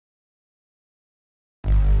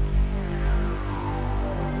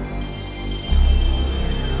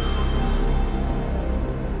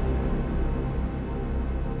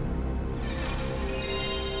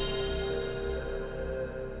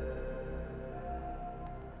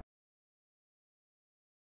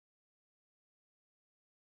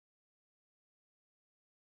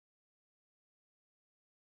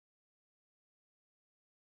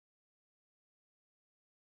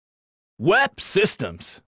Web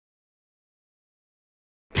systems.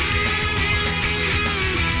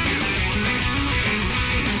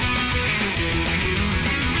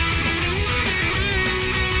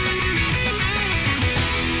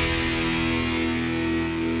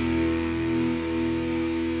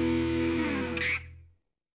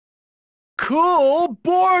 Cool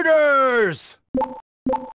borders!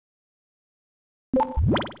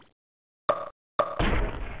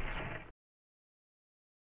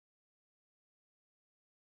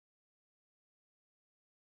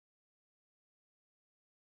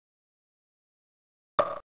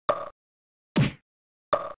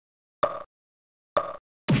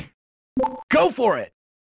 Go for it!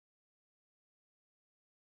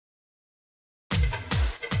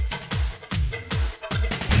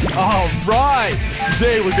 All right!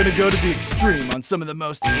 Today we're gonna go to the extreme on some of the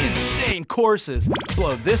most insane courses.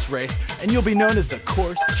 Blow this race, and you'll be known as the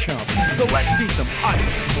course chump. So let's see some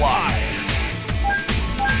ice fly!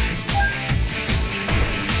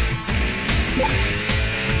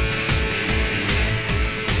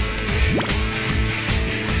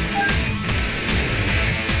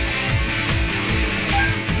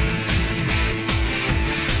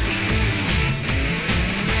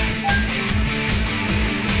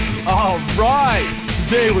 All right!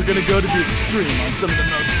 Today we're gonna go to the extreme on some of the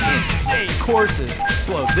most insane courses.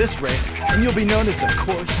 Blow this race, and you'll be known as the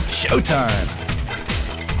course Showtime.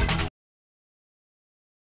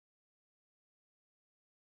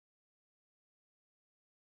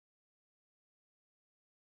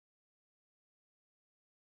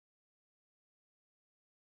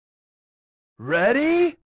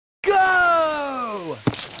 Ready? Go!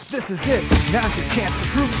 This is it. Now's your chance to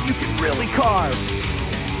prove that you can really carve.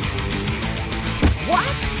 What?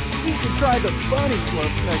 You can try the bunny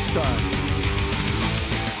slopes next time.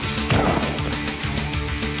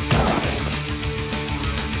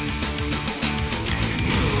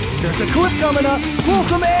 There's a cliff coming up. Pull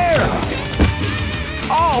some air.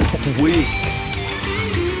 Oh, weak.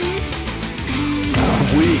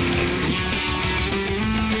 Weak.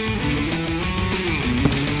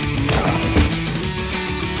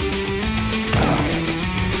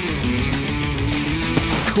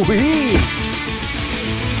 Sweet!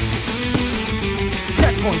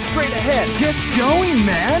 Checkpoint straight ahead. Get going,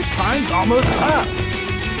 man. Time's almost up.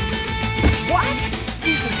 What?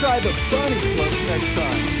 You can try the bunny slopes next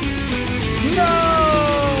time. No!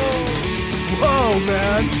 Whoa,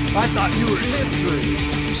 man. I thought you were history.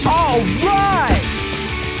 All right!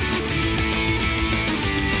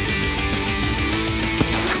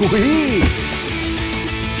 Sweet!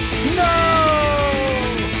 No!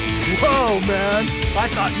 Whoa, man! I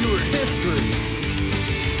thought you were history.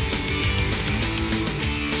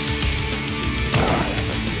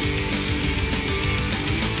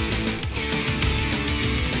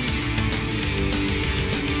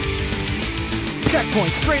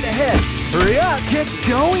 Checkpoint straight ahead. Hurry up, get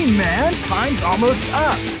going, man. Time's almost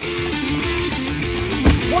up.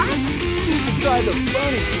 What? You can try the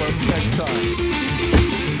bunny slopes next time.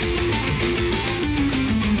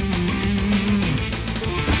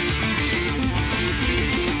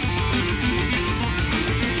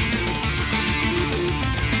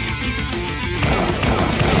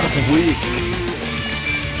 Weak.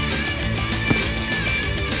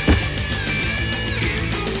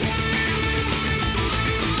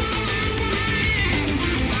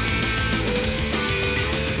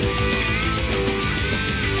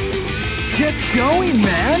 Get going,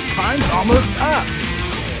 man. Time's almost up.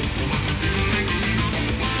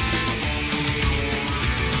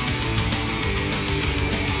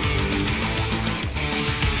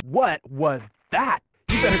 What was that?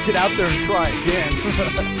 You better get out there and try again.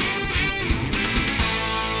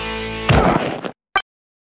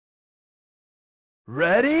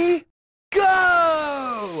 Ready?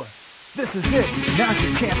 Go! This is it. Now's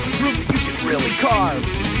your chance to prove that you can really carve.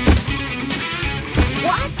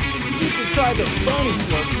 What? You can try the bunny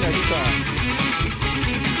slopes next time.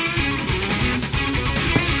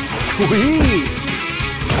 Sweet!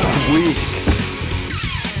 Sweet!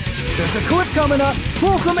 There's a cliff coming up.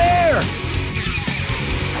 Pull some air!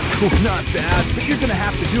 Not bad, but you're gonna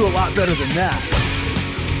have to do a lot better than that.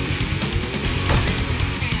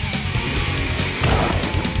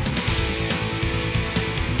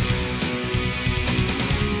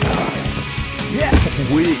 Yeah,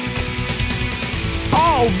 weak.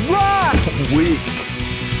 All right, weak.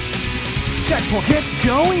 Checkpoint, get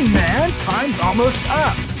going, man. Time's almost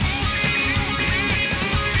up.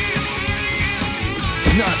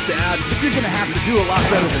 Not bad, but you're gonna have to do a lot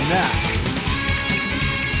better than that.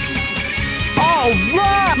 All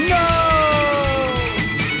right! No!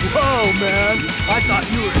 Whoa, man. I thought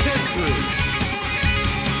you were history. history.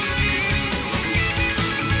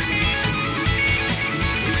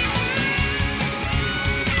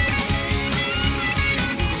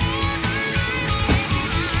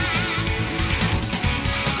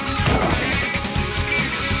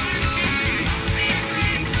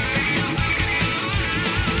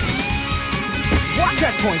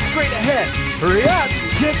 Checkpoint straight ahead. Hurry up.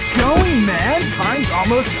 Get going, man. Time's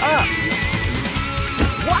almost up.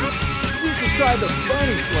 What? You should try the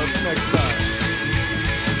bunny slopes next time.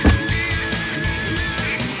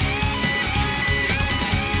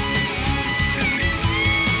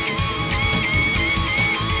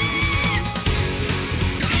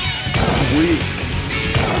 Sweet.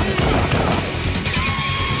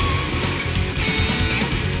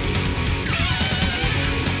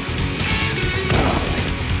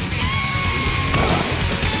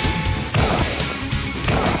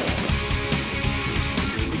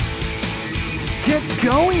 Get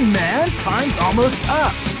going, man! Time's almost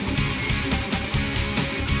up!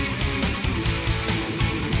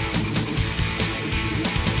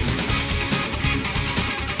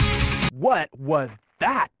 What was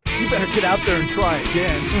that? You better get out there and try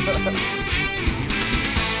again.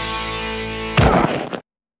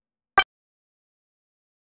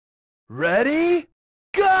 Ready?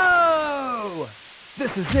 Go!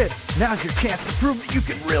 This is it! Now's your chance to prove that you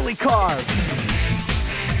can really carve!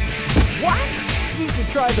 What? You should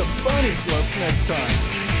try the bunny slopes next time.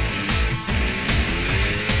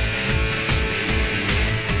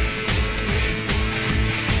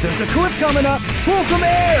 There's a cliff coming up. Pull some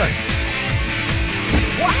air.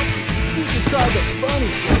 What? You should try the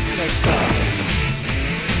bunny slopes next time.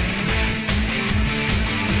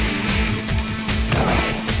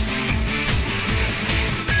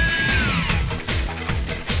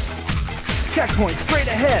 Checkpoint straight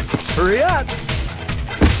ahead. Hurry up.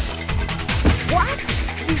 What?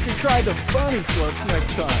 You should try the bunny slopes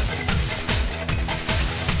next time.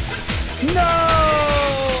 No!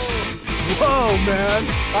 Whoa, man!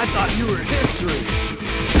 I thought you were history.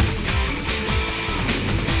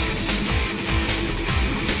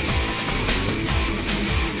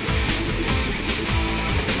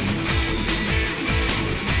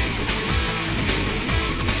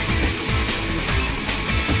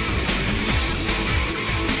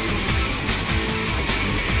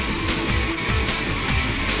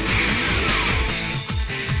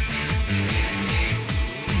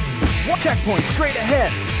 Checkpoint straight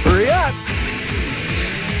ahead. Hurry up.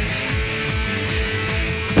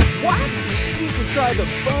 What? You should try the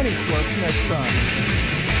bunny slopes next time.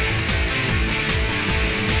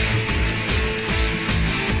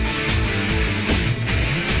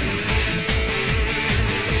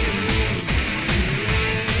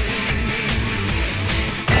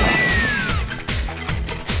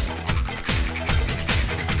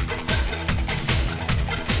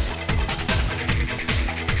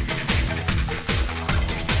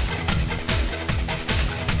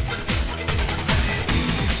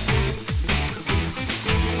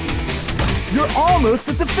 You're almost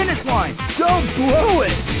at the finish line. Go blow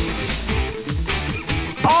it.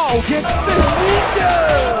 Oh, get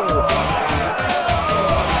finito!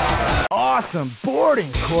 Awesome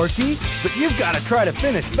boarding, Corky. But you've got to try to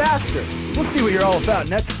finish faster. We'll see what you're all about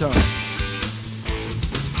next time.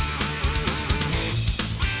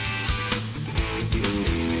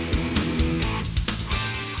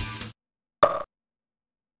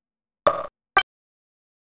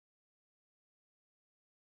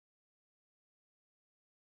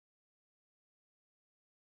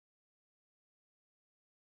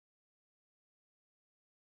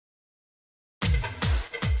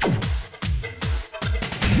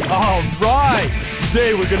 All right!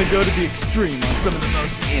 Today we're going to go to the extreme on some of the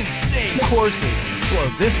most insane courses. Blow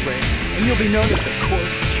this race, and you'll be known as the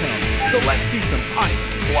course chump. So let's see some ice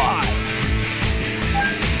fly.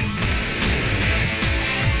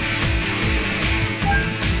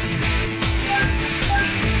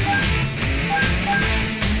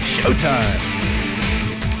 Showtime!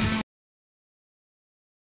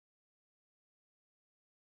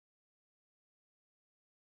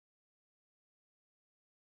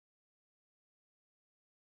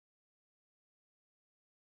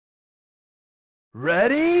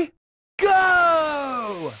 Ready?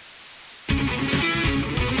 Go! This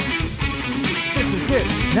is it.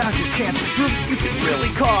 Now's your chance to prove that you can really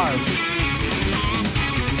carve.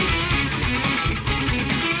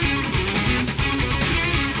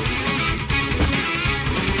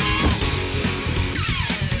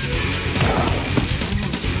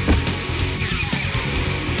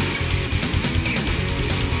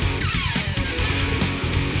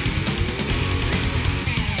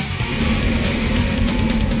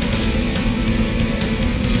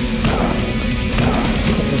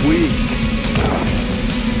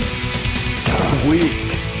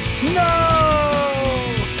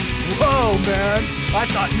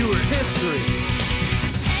 thought you were history.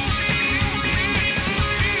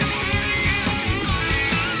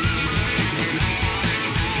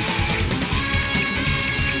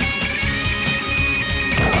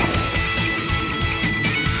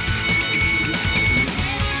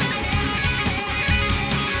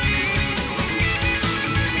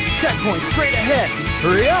 Checkpoint straight ahead.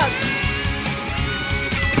 Hurry up!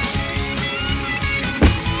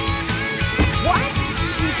 What?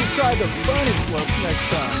 You should try the bunny slopes next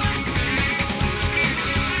time.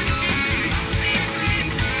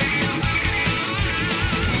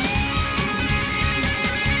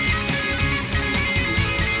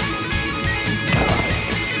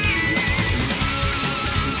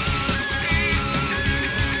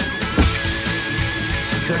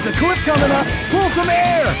 There's a cliff coming up. Pull some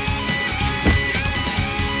air!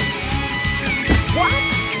 What?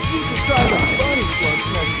 You should try the bunny slopes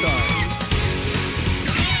next time.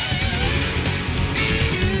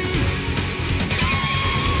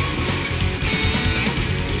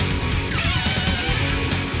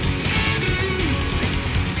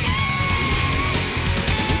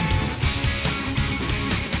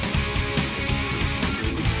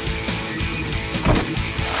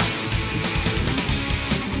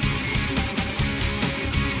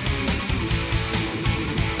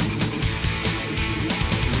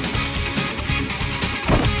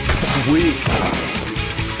 Weak.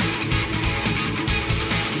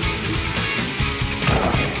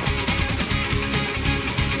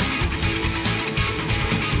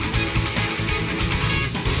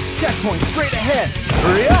 Checkpoint straight ahead.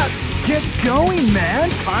 Hurry up! Get going, man!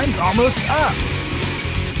 Time's almost up.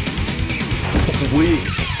 Weak.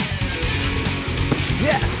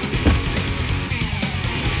 Yes.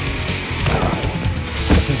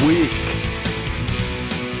 Weak.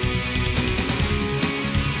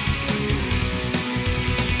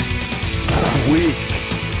 Weak.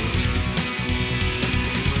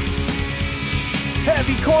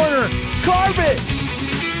 Heavy corner! Carve it!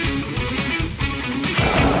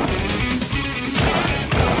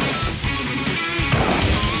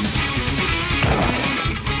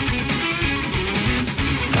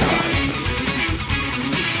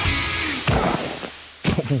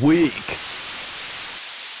 Weak.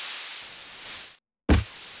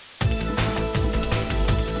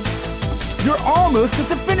 You're almost at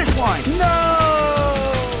the finish line! No!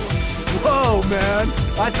 Whoa, man!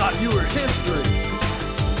 I thought you were history!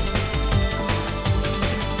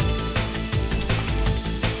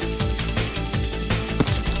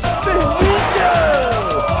 Finito!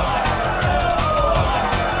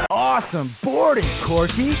 Awesome boarding,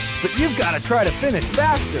 Corky! But you've got to try to finish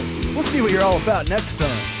faster. We'll see what you're all about next time.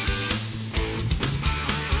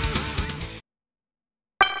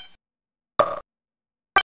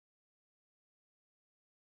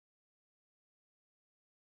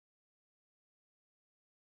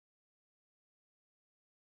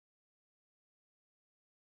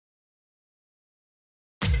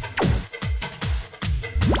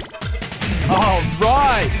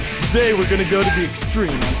 Alright! Today we're gonna go to the extreme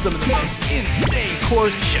on some of the most insane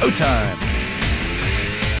course showtime!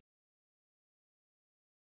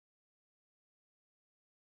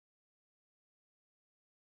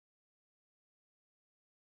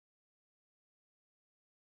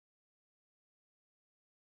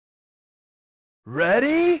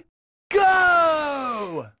 Ready?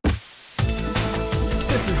 Go!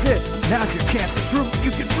 This is it! Now's your chance to prove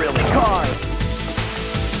you can really carve!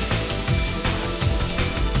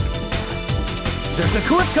 There's a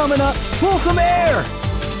cliff coming up! Pull some air!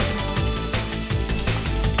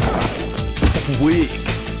 Weak.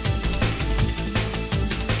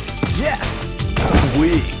 Yes!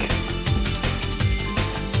 Weak.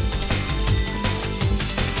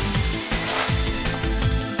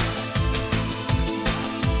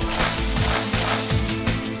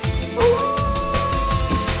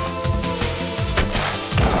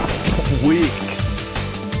 Weak.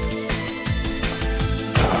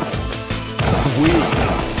 Weak.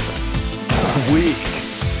 Weak.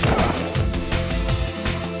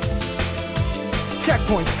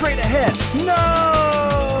 Checkpoint straight ahead.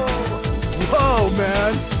 No! Whoa,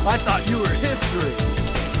 man. I thought you were history.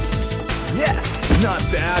 Yes, not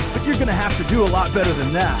bad, but you're gonna have to do a lot better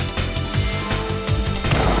than that.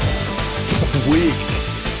 Weak.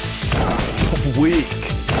 Weak.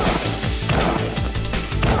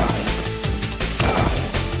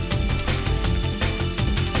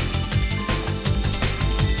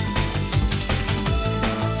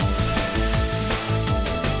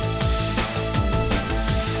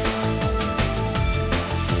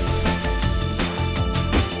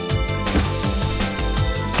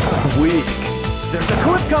 Weak. There's a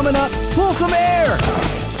cliff coming up. Pull some air!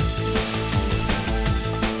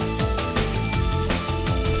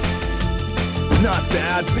 Not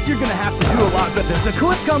bad, but you're gonna have to do a lot better. There's a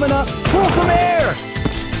clip coming up. Pull some air!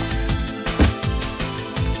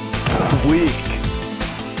 Weak.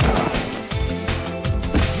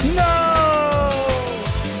 No!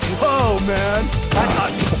 Whoa, man. I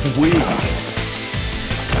thought weak.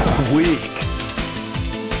 Weak.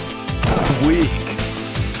 Weak.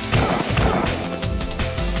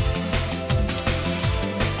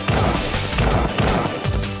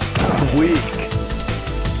 Weak.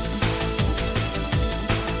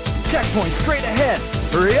 Checkpoint straight ahead.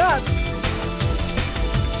 Hurry up.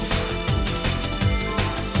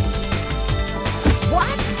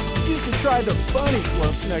 What? You should try the bunny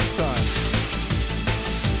slopes next time.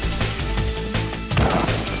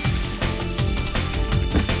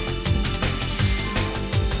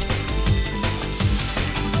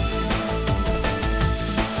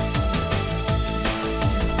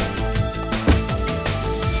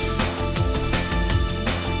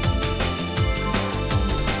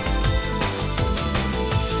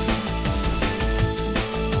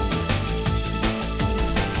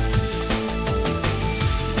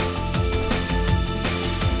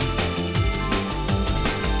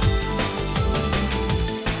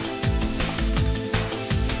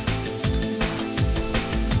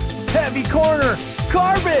 Heavy corner!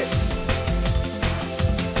 Carve it!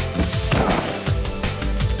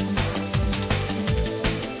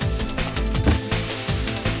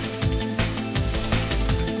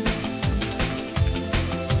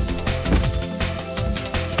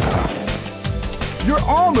 You're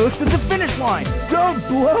almost at the finish line! Don't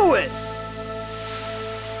blow it!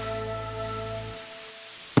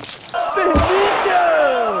 Finito!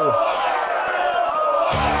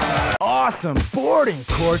 Awesome boarding,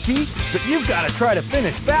 Corky! But you've got to try to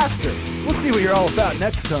finish faster. We'll see what you're all about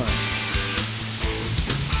next time.